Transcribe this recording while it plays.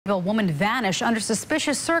Fayetteville woman vanished under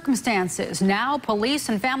suspicious circumstances. Now police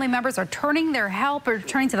and family members are turning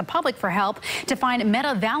to the public for help to find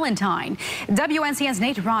Meta Valentine. WNCN's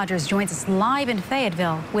Nate Rogers joins us live in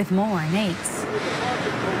Fayetteville with more. Nate.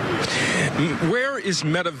 Where is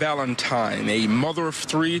Meta Valentine, a mother of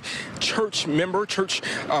three, church member, church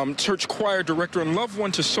choir director, and loved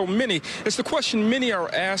one to so many? It's the question many are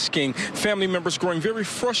asking, family members growing very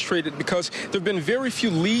frustrated because there have been very few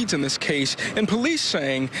leads in this case, and police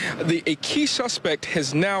saying a key suspect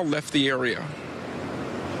has now left the area.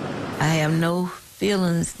 I have no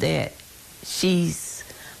feelings that she's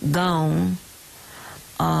gone.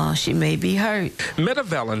 She may be hurt. Meta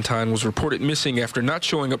Valentine was reported missing after not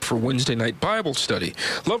showing up for Wednesday night Bible study.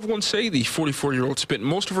 Loved ones say the 44-year-old spent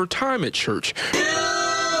most of her time at church.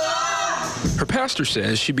 Her pastor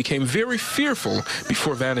says she became very fearful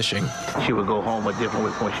before vanishing. She would go home a different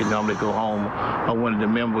way from when she normally go home. One of the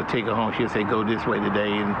members would take her home. She would say, go this way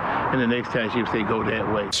today, and the next time she would say, go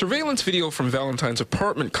that way. Surveillance video from Valentine's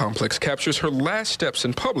apartment complex captures her last steps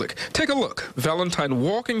in public. Take a look. Valentine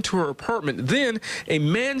walking to her apartment, then a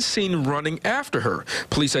man seen running after her.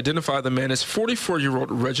 Police identify the man as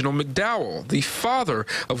 44-year-old Reginald McDowell, the father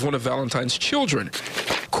of one of Valentine's children.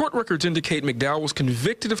 Court records indicate McDowell was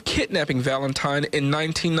convicted of kidnapping Valentine in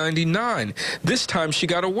 1999. This time she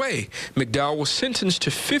got away. McDowell was sentenced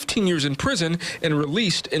to 15 years in prison and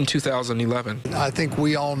released in 2011. I think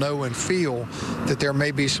we all know and feel that there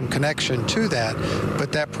may be some connection to that,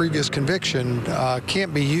 but that previous conviction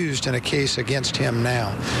can't be used in a case against him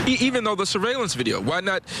now. Even though the surveillance video, why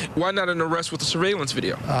not an arrest with the surveillance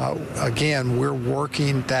video? Again, we're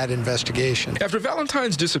working that investigation. After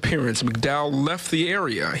Valentine's disappearance, McDowell left the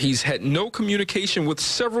area. He's had no communication with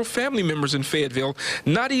several family members in Fayetteville,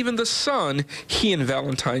 not even the son he and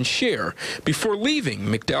Valentine share. Before leaving,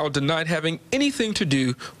 McDowell denied having anything to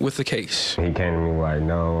do with the case. He came to me like,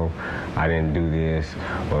 no, I didn't do this,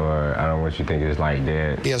 or I don't want you to think it's like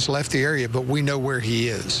that. He has left the area, but we know where he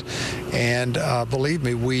is. And believe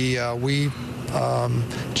me, we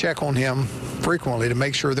check on him frequently to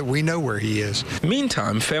make sure that we know where he is.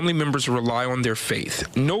 Meantime, family members rely on their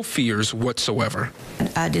faith. No fears whatsoever.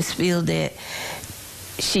 I just feel that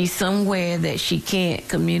she's somewhere that she can't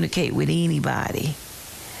communicate with anybody.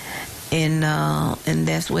 And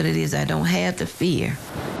that's what it is. I don't have the fear.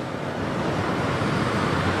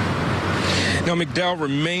 Now, McDowell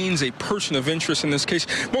remains a person of interest in this case.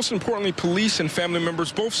 Most importantly, police and family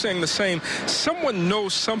members both saying the same. Someone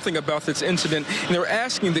knows something about this incident, and they're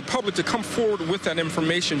asking the public to come forward with that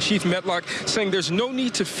information. Chief Medlock saying there's no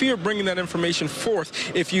need to fear bringing that information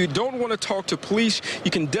forth. If you don't want to talk to police,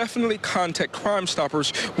 you can definitely contact Crime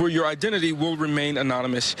Stoppers, where your identity will remain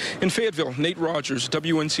anonymous. In Fayetteville, Nate Rogers,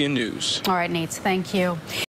 WNCN News. All right, Nate, thank you.